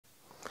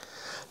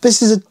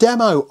This is a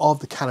demo of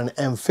the Canon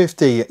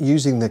M50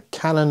 using the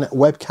Canon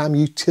Webcam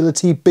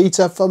Utility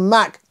Beta for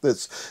Mac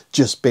that's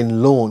just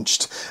been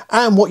launched,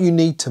 and what you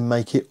need to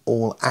make it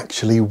all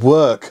actually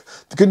work.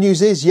 The good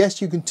news is, yes,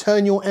 you can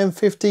turn your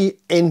M50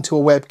 into a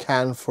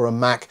webcam for a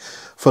Mac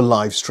for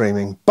live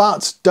streaming,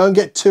 but don't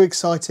get too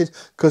excited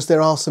because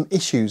there are some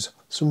issues,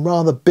 some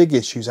rather big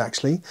issues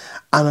actually,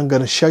 and I'm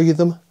going to show you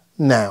them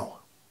now.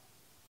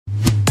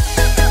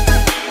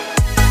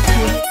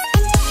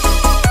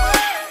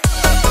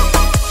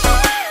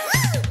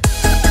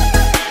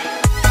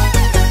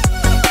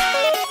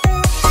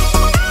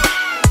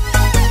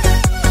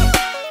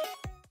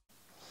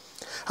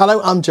 Hello,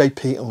 I'm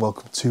JP and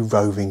welcome to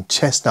Roving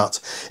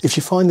Chestnut. If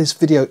you find this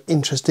video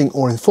interesting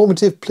or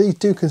informative, please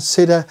do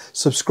consider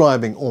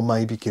subscribing or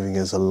maybe giving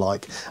us a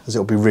like, as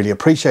it'll be really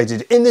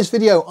appreciated. In this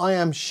video, I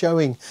am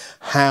showing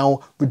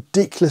how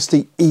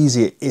ridiculously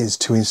easy it is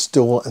to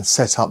install and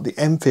set up the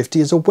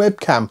M50 as a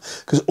webcam,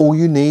 because all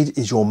you need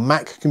is your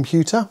Mac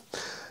computer,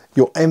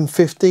 your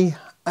M50,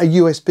 a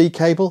USB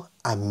cable,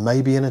 and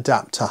maybe an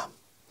adapter.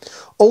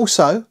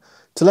 Also,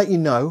 to let you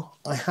know,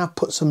 I have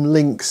put some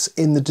links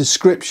in the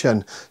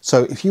description,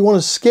 so if you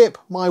want to skip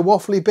my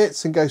waffly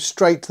bits and go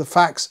straight to the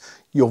facts,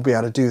 you'll be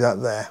able to do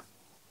that there.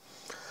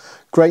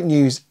 Great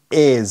news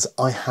is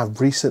I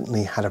have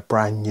recently had a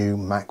brand new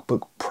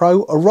MacBook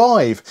Pro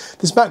arrive.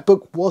 This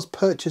MacBook was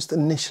purchased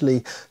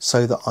initially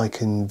so that I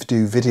can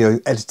do video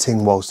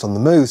editing whilst on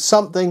the move,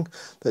 something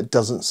that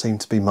doesn't seem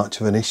to be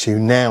much of an issue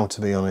now,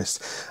 to be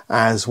honest,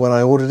 as when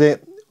I ordered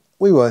it,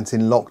 we weren't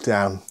in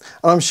lockdown,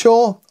 and I'm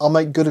sure I'll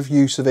make good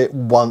use of it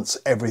once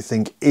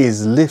everything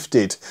is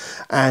lifted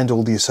and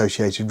all the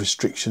associated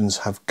restrictions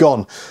have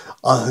gone.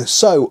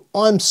 So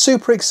I'm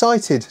super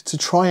excited to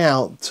try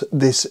out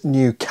this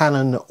new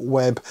Canon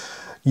Web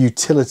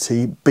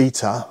Utility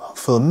Beta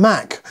for the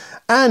Mac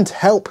and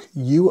help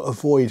you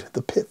avoid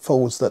the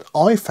pitfalls that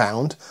I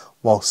found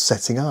while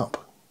setting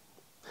up.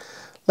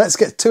 Let's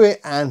get to it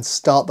and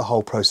start the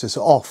whole process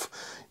off.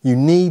 You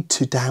need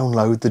to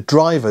download the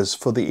drivers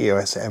for the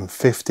EOS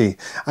M50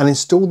 and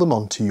install them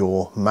onto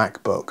your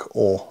MacBook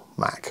or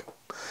Mac.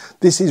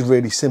 This is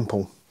really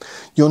simple.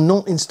 You're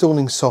not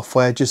installing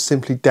software, just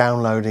simply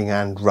downloading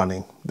and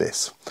running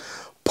this.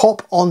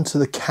 Pop onto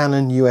the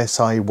Canon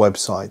USA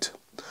website.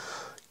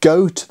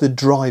 Go to the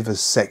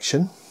drivers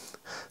section.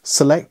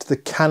 Select the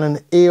Canon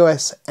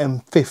EOS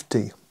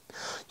M50.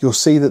 You'll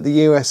see that the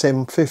EOS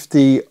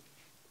M50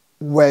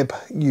 Web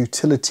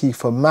Utility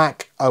for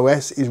Mac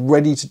OS is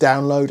ready to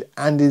download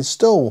and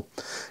install.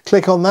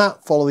 Click on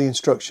that, follow the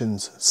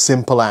instructions,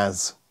 simple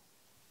as.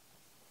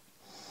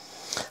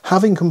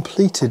 Having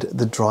completed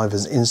the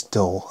drivers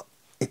install,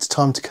 it's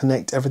time to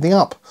connect everything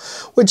up,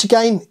 which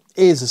again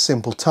is a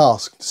simple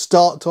task. To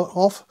start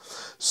off,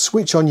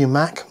 switch on your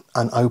Mac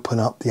and open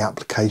up the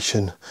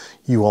application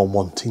you are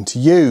wanting to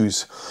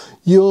use.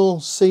 You'll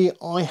see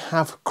I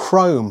have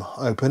Chrome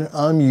open.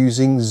 I'm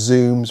using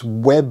Zoom's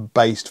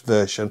web-based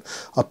version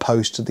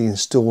opposed to the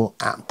install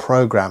app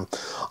program.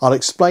 I'll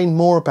explain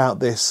more about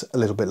this a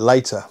little bit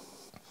later.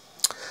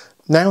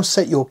 Now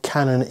set your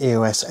Canon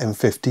EOS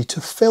M50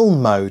 to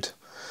film mode.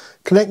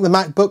 Connect the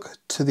MacBook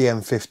to the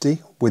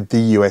M50 with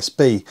the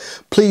USB.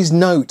 Please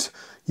note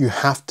you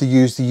have to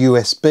use the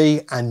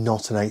USB and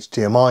not an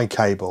HDMI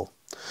cable.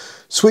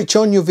 Switch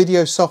on your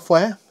video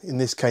software. In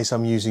this case,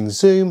 I'm using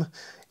Zoom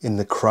in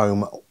the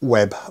Chrome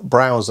web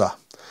browser.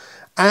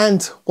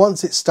 And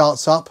once it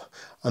starts up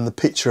and the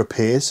picture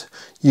appears,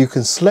 you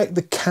can select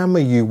the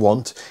camera you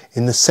want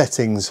in the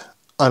settings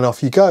and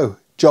off you go.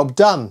 Job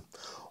done.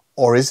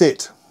 Or is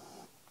it?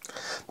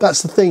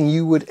 That's the thing,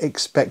 you would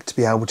expect to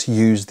be able to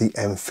use the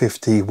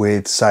M50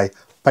 with, say,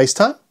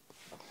 FaceTime?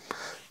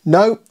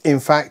 No, in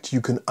fact, you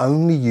can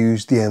only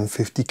use the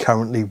M50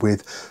 currently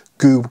with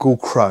Google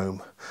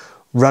Chrome,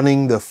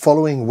 running the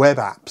following web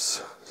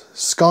apps: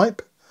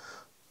 Skype,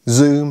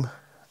 Zoom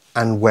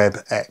and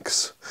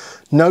WebEx.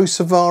 No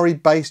Safari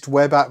based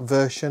web app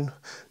version,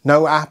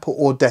 no Apple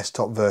or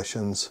desktop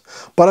versions,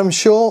 but I'm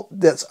sure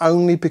that's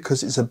only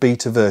because it's a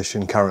beta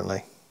version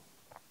currently.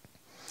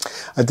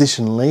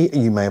 Additionally,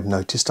 you may have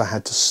noticed I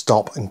had to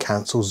stop and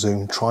cancel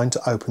Zoom trying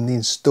to open the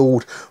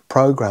installed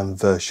program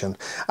version,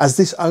 as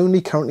this only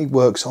currently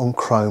works on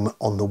Chrome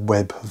on the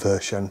web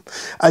version.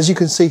 As you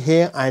can see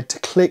here, I had to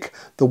click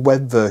the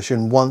web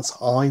version once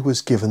I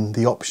was given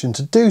the option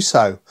to do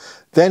so.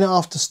 Then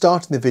after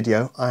starting the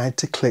video, I had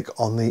to click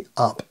on the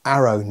up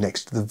arrow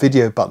next to the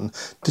video button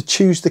to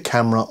choose the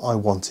camera I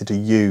wanted to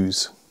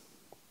use.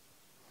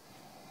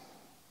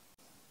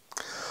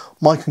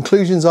 My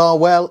conclusions are,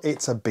 well,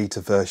 it's a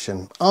beta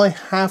version. I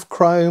have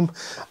Chrome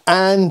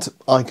and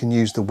I can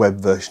use the web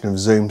version of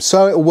Zoom,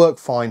 so it'll work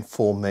fine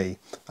for me.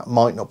 That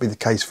might not be the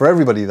case for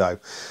everybody though.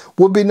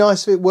 Would be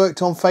nice if it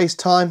worked on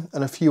FaceTime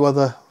and a few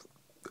other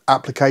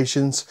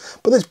applications,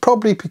 but that's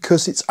probably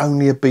because it's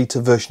only a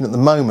beta version at the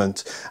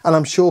moment, and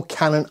I'm sure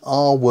Canon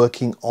are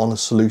working on a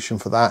solution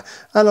for that,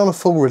 and on a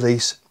full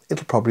release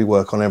it'll probably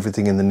work on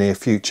everything in the near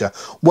future.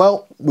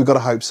 Well, we've got to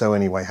hope so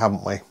anyway,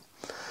 haven't we?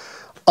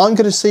 I'm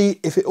going to see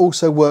if it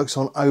also works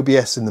on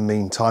OBS in the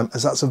meantime,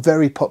 as that's a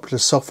very popular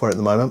software at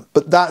the moment,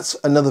 but that's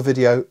another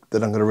video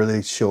that I'm going to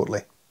release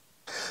shortly.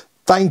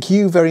 Thank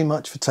you very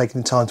much for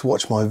taking the time to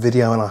watch my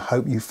video, and I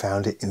hope you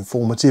found it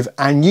informative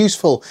and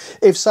useful.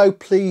 If so,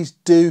 please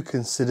do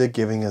consider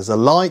giving us a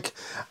like,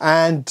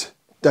 and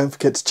don't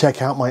forget to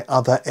check out my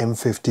other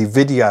M50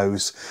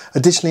 videos.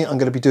 Additionally, I'm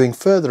going to be doing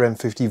further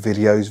M50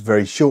 videos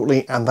very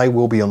shortly, and they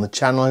will be on the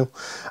channel,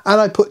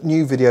 and I put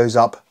new videos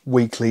up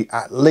weekly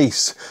at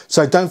least.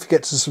 So don't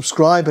forget to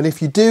subscribe, and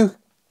if you do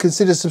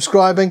consider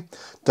subscribing,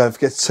 don't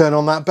forget to turn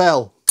on that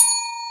bell.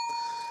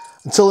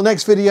 Until the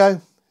next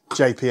video,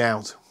 JP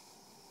out.